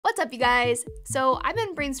up, you guys? So I've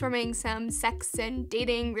been brainstorming some sex and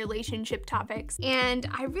dating relationship topics, and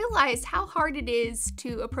I realized how hard it is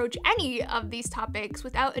to approach any of these topics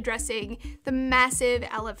without addressing the massive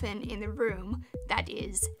elephant in the room, that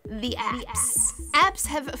is the apps. Apps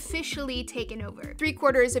have officially taken over.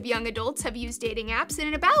 3/4 of young adults have used dating apps,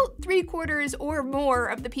 and about 3/4 or more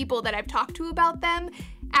of the people that I've talked to about them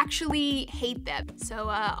actually hate them. So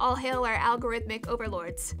all hail our algorithmic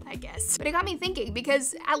overlords, I guess. But it got me thinking,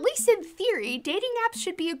 because at least in theory, dating apps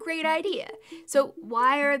should be a great idea. So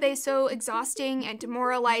why are they so exhausting and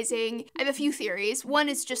demoralizing? I have a few theories. One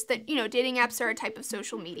is just that, dating apps are a type of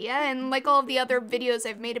social media, and like all of the other videos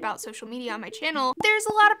I've made about social media on my channel, there's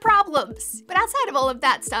a lot of problems. But outside of all of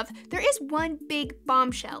that stuff, there is one big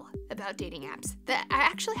bombshell about dating apps that I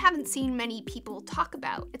actually haven't seen many people talk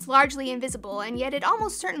about. It's largely invisible, and yet it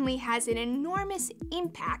almost certainly has an enormous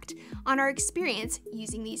impact on our experience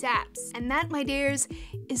using these apps. And that, my dears,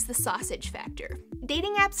 is the sausage factor.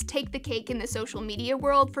 Dating apps take the cake in the social media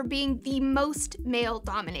world for being the most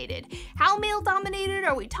male-dominated. How male-dominated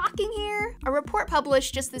are we talking here? A report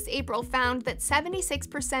published just this April found that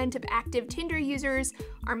 76% of active Tinder users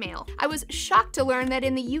are male. I was shocked to learn that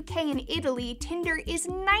in the UK and Italy, Tinder is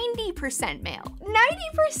 90% male.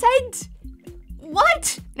 90%?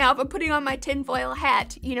 What? Now, if I'm putting on my tinfoil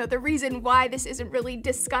hat, the reason why this isn't really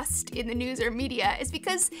discussed in the news or media is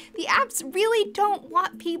because the apps really don't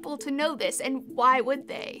want people to know this, and why would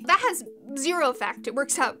they? That has zero effect. It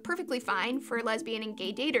works out perfectly fine for lesbian and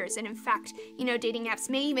gay daters, and in fact, dating apps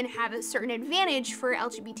may even have a certain advantage for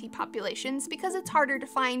LGBT populations because it's harder to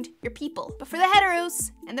find your people. But for the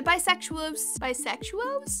heteros and the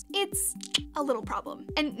bisexuals, it's a little problem.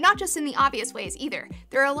 And not just in the obvious ways either.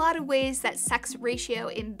 There are a lot of ways that sex ratio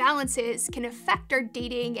imbalances can affect our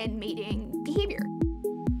dating and mating behavior.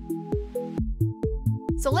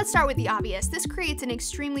 So let's start with the obvious. This creates an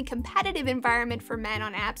extremely competitive environment for men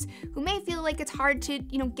on apps who may feel like it's hard to,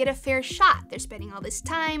 get a fair shot. They're spending all this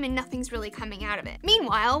time and nothing's really coming out of it.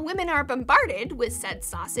 Meanwhile, women are bombarded with said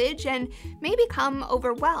sausage and may become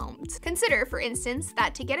overwhelmed. Consider, for instance,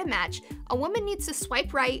 that to get a match, a woman needs to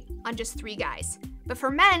swipe right on just 3 guys. But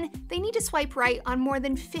for men, they need to swipe right on more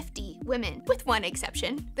than 50 women, with one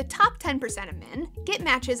exception. The top 10% of men get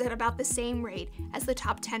matches at about the same rate as the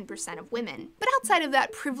top 10% of women. But outside of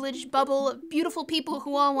that privileged bubble of beautiful people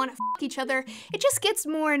who all want to f each other, it just gets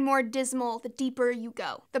more and more dismal the deeper you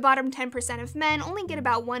go. The bottom 10% of men only get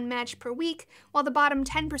about 1 match per week, while the bottom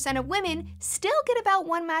 10% of women still get about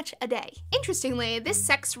 1 match a day. Interestingly, this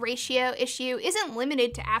sex ratio issue isn't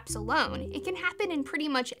limited to apps alone. It can happen in pretty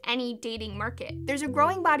much any dating market. There's a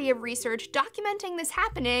growing body of research documenting this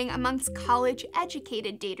happening amongst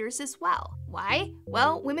college-educated daters as well. Why?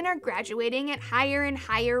 Well, women are graduating at higher and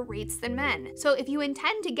higher rates than men. So if you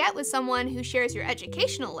intend to get with someone who shares your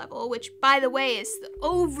educational level, which by the way is the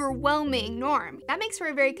overwhelming norm, that makes for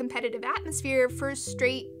a very competitive atmosphere for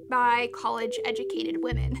straight, bi, college-educated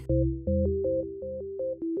women.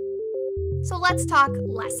 So let's talk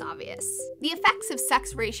less obvious. The effects of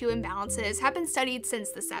sex ratio imbalances have been studied since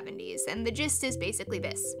the 70s, and the gist is basically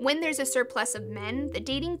this. When there's a surplus of men, the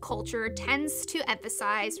dating culture tends to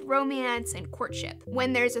emphasize romance and courtship.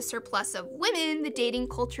 When there's a surplus of women, the dating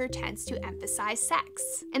culture tends to emphasize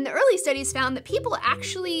sex. And the early studies found that people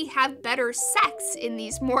actually have better sex in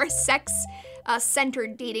these more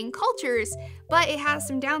sex-centered dating cultures, but it has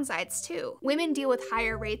some downsides too. Women deal with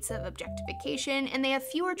higher rates of objectification, and they have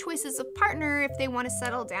fewer choices of partner if they want to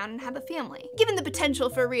settle down and have a family. Given the potential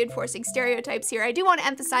for reinforcing stereotypes here, I do want to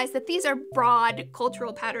emphasize that these are broad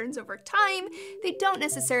cultural patterns over time. They don't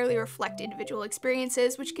necessarily reflect individual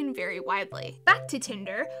experiences, which can vary widely. Back to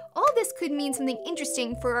Tinder, all this could mean something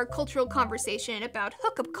interesting for our cultural conversation about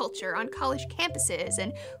hookup culture on college campuses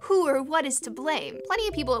and who or what is to blame. Plenty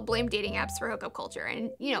of people blame dating apps for hookup culture,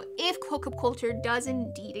 and if hookup culture does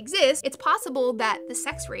indeed exist, it's possible that the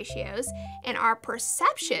sex ratios and our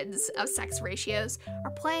perceptions of sex ratios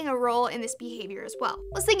are playing a role in this behavior as well.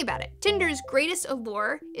 Let's think about it. Tinder's greatest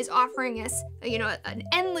allure is offering us, an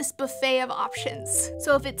endless buffet of options.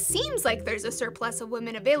 So if it seems like there's a surplus of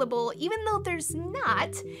women available, even though there's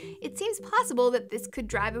not, it seems possible that this could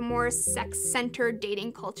drive a more sex-centered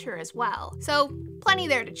dating culture as well. So plenty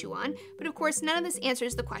there to chew on, but of course none of this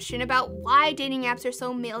answers the question about why dating apps are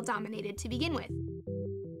so male-dominated to begin with.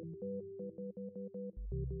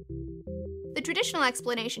 The traditional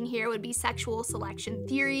explanation here would be sexual selection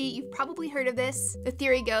theory. You've probably heard of this. The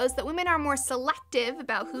theory goes that women are more selective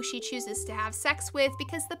about who she chooses to have sex with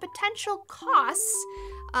because the potential costs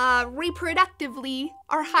reproductively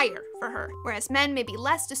are higher for her, whereas men may be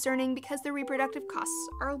less discerning because their reproductive costs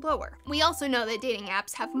are lower. We also know that dating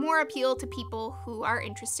apps have more appeal to people who are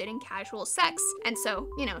interested in casual sex, and so,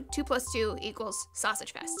 2 + 2 =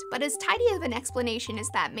 sausage fest. But as tidy of an explanation as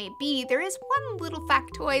that may be, there is one little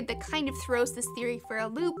factoid that kind of throws this theory for a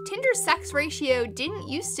loop. Tinder's sex ratio didn't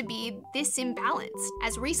used to be this imbalanced.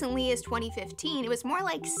 As recently as 2015, it was more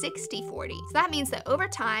like 60-40. So that means that over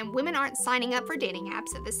time, women aren't signing up for dating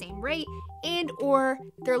apps at the same rate, and/or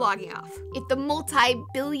they're logging off. If the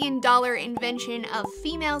multi-billion-dollar invention of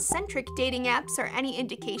female-centric dating apps are any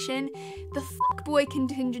indication, the fuckboy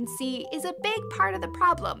contingency is a big part of the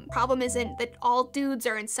problem. Problem isn't that all dudes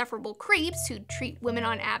are insufferable creeps who treat women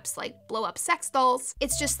on apps like blow-up sex dolls.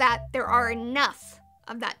 It's just that there are enough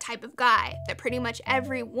of that type of guy that pretty much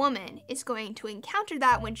every woman is going to encounter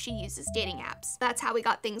that when she uses dating apps. That's how we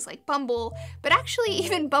got things like Bumble, but actually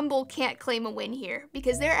even Bumble can't claim a win here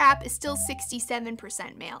because their app is still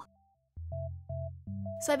 67% male.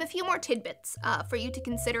 So I have a few more tidbits for you to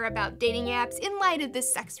consider about dating apps in light of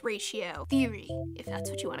this sex ratio theory, if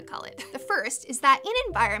that's what you want to call it. The first is that in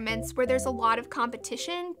environments where there's a lot of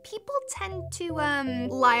competition, people tend to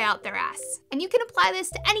lie out their ass. And you can apply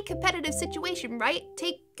this to any competitive situation, right?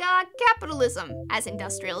 Take capitalism. As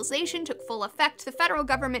industrialization took full effect, the federal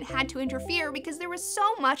government had to interfere because there was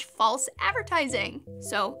so much false advertising.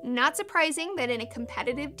 So, not surprising that in a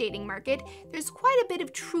competitive dating market, there's quite a bit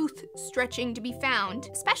of truth stretching to be found,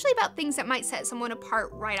 especially about things that might set someone apart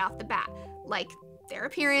right off the bat, like their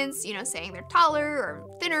appearance, saying they're taller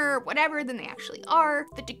or thinner or whatever than they actually are,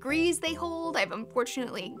 the degrees they hold, I've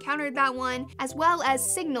unfortunately encountered that one, as well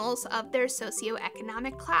as signals of their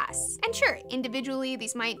socio-economic class. And sure, individually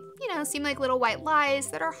these might, seem like little white lies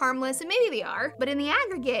that are harmless, and maybe they are, but in the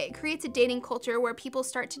aggregate, it creates a dating culture where people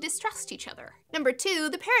start to distrust each other. Number 2,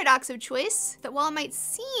 the paradox of choice, that while it might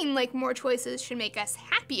seem like more choices should make us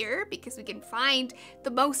happier because we can find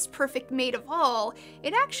the most perfect mate of all,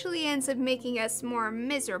 it actually ends up making us more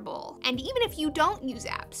miserable. And even if you don't use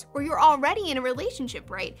apps, or you're already in a relationship,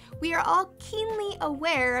 right, we are all keenly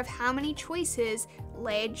aware of how many choices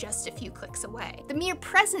lay just a few clicks away. The mere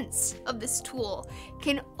presence of this tool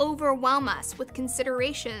can overwhelm us with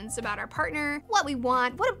considerations about our partner, what we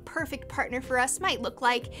want, what a perfect partner for us might look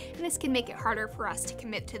like, and this can make it harder for us to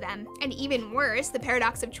commit to them. And even worse, the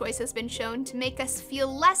paradox of choice has been shown to make us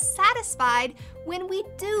feel less satisfied when we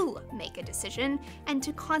do make a decision, and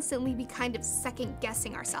to constantly be kind of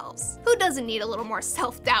second-guessing ourselves. Who doesn't need a little more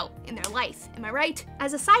self-doubt in their life, am I right?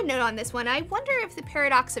 As a side note on this one, I wonder if the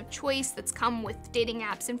paradox of choice that's come with dating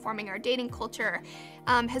apps informing our dating culture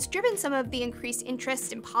has driven some of the increased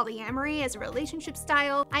interest in polyamory as a relationship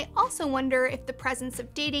style. I also wonder if the presence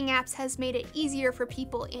of dating apps has made it easier for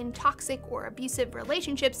people in toxic or abusive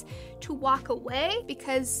relationships to walk away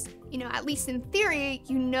because, at least in theory,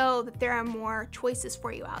 that there are more choices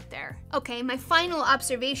for you out there. Okay, my final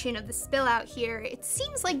observation of the spill out here, it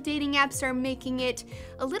seems like dating apps are making it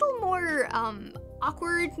a little more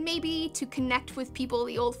awkward, maybe, to connect with people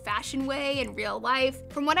the old-fashioned way in real life.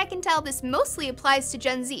 From what I can tell, this mostly applies to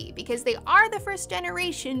Gen Z because they are the first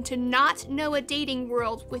generation to not know a dating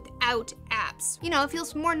world without apps. It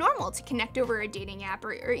feels more normal to connect over a dating app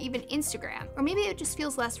or even Instagram, or maybe it just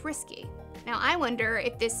feels less risky. Now, I wonder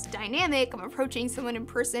if this dynamic of approaching someone in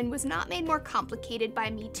person was not made more complicated by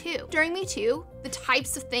Me Too. During Me Too, the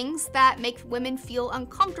types of things that make women feel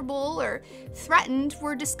uncomfortable or threatened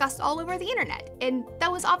were discussed all over the internet, and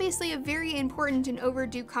that was obviously a very important and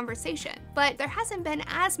overdue conversation. But there hasn't been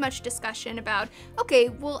as much discussion about, okay,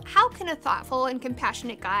 well, how can a thoughtful and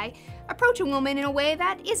compassionate guy approach a woman in a way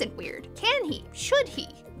that isn't weird? Can he? Should he?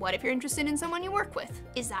 What if you're interested in someone you work with?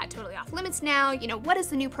 Is that totally off limits now? What is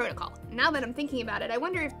the new protocol? Now that I'm thinking about it, I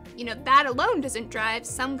wonder if, that alone doesn't drive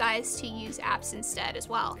some guys to use apps instead as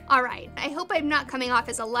well. All right, I hope I'm not coming off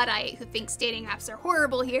as a Luddite who thinks dating apps are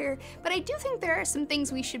horrible here, but I do think there are some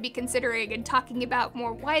things we should be considering and talking about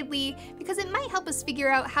more widely because it might help us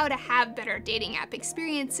figure out how to have better dating app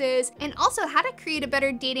experiences and also how to create a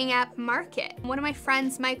better dating app market. One of my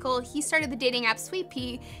friends, Michael, he started the dating app Sweet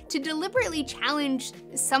Pea to deliberately challenge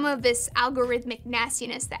some of this algorithmic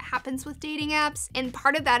nastiness that happens with dating apps, and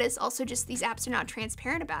part of that is also just these apps are not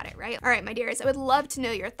transparent about it, right? All right, my dears, I would love to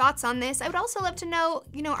know your thoughts on this. I would also love to know,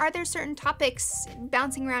 are there certain topics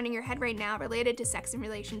bouncing around in your head right now related to sex and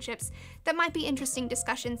relationships that might be interesting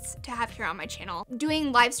discussions to have here on my channel?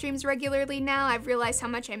 Doing live streams regularly now, I've realized how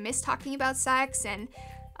much I miss talking about sex, and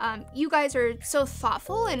you guys are so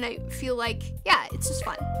thoughtful, and I feel like, yeah, it's just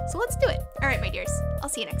fun. So let's do it. All right, my dears, I'll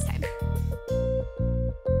see you next time.